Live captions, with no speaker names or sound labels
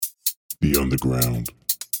The underground.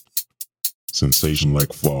 Sensation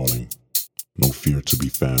like falling, no fear to be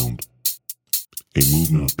found. A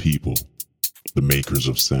movement of people, the makers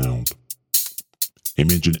of sound.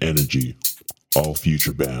 Image and energy, all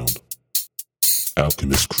future bound.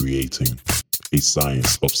 Alchemists creating a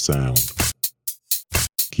science of sound.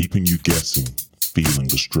 Keeping you guessing, feeling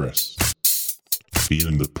the stress.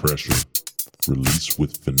 Feeling the pressure, release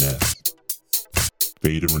with finesse.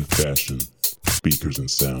 Fader in fashion, speakers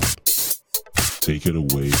and sound. Take it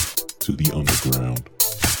away to the underground.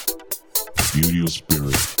 Beauty of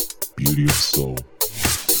spirit, beauty of soul.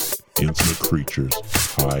 Intimate creatures,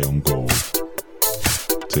 high on gold.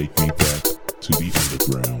 Take me back to the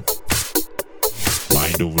underground.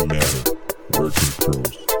 Mind over matter, words and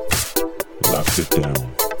prose. Locked it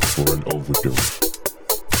down for an overdose.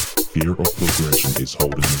 Fear of progression is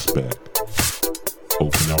holding us back.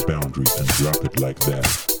 Open our boundaries and drop it like that.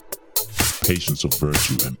 Patience of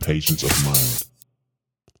virtue and patience of mind.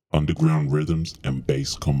 Underground rhythms and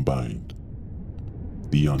bass combined.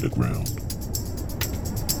 The underground.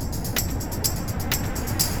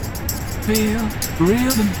 Feel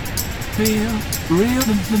rhythm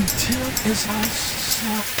until it's all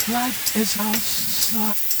soft, like it's all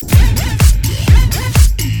soft.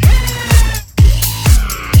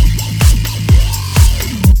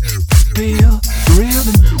 Feel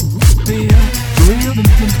rhythm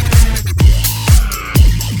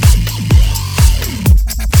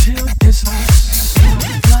till it's all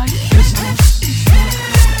soft, like it's all soft.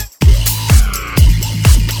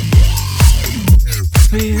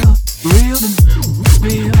 Feel rhythm.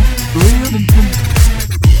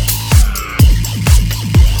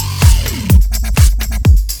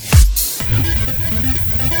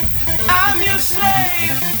 I'm your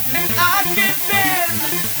slave, and I give in,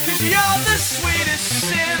 'cause you're the sweetest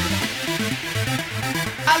sin.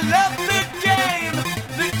 I love the game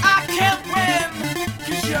that I can't win,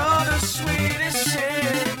 'cause you're the sweetest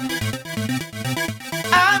sin.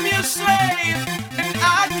 I'm your slave, and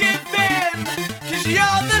I give in, 'cause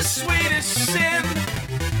you're the sweetest sin.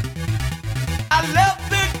 I love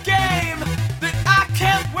the game that I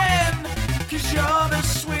can't win, 'cause you're the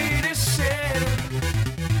sweetest sin.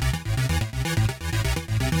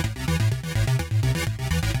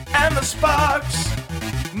 And the sparks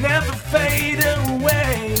never fade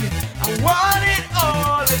away. I want it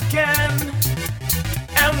all again.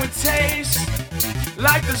 And we taste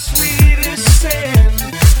like the sweetest sin.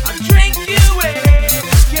 I drink you in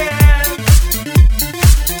again.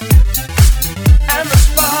 And the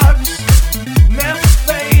sparks never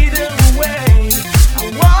fade away. I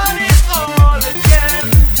want it all again.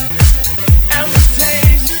 And we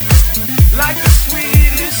taste like the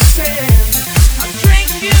sweetest sin. I drink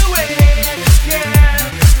you in again.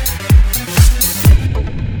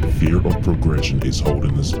 Fear of progression is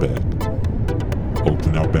holding us back.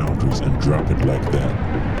 Open our boundaries and drop it like that.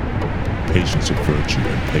 Patience of virtue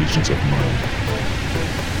and patience of mind.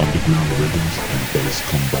 Underground rhythms and bass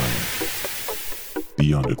combined.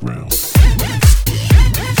 The underground.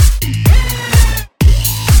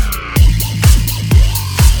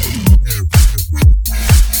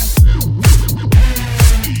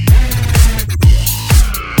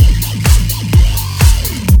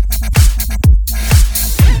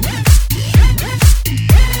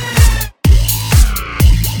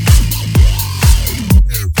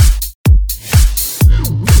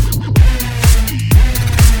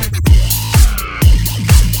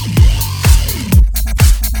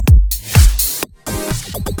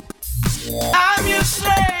 I'm your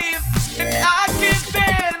slave, and I give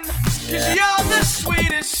in, 'cause you're the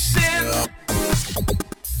sweetest sin.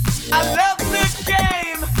 I love the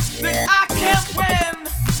game that I can't win,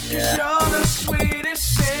 'cause you're the sweetest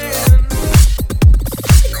sin.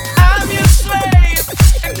 I'm your slave,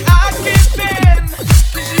 and I give in,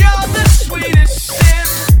 'cause you're the sweetest sin.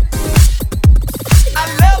 I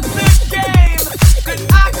love the game that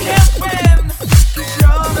I can't win, 'cause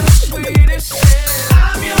you're the sweetest sin.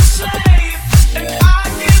 I'm your slave, and I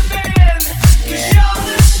give in, 'cause you're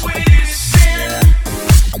the sweetest sin.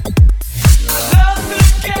 I love the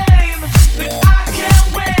game that I can't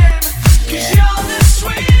win, 'cause you're the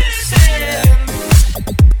sweetest sin.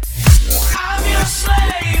 I'm your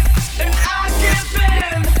slave, and I give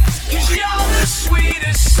in, 'cause you're the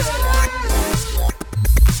sweetest sin.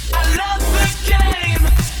 I love the game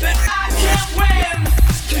that I can't win,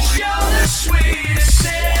 'cause you're the sweetest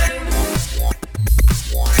sin.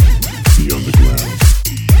 The underground.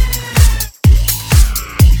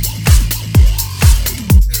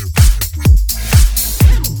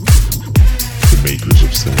 The makers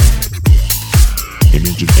of sound.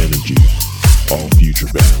 Image and energy, all future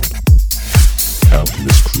bound.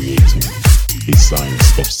 Alchemist creating a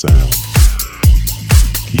science of sound,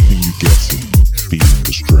 keeping you guessing, feeling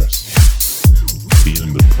the stress,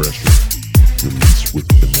 feeling the pressure, release with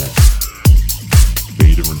finesse,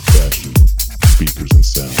 Vader in fashion, speakers and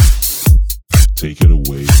sound, take it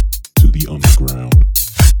away to the underground,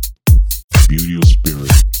 beauty of spirit,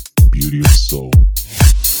 beauty of soul,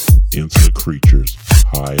 into the creatures,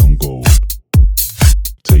 high on gold,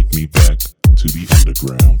 take me back to the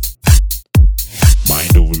underground,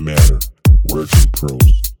 mind over matter, words and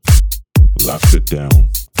prose, locked it down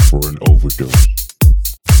for an overdose,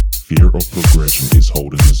 fear of progression is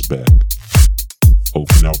holding us back,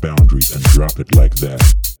 open our boundaries and drop it like that,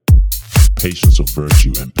 patience of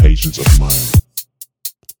virtue and patience of mind,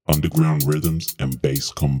 underground rhythms and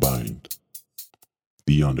bass combined,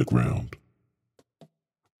 the underground.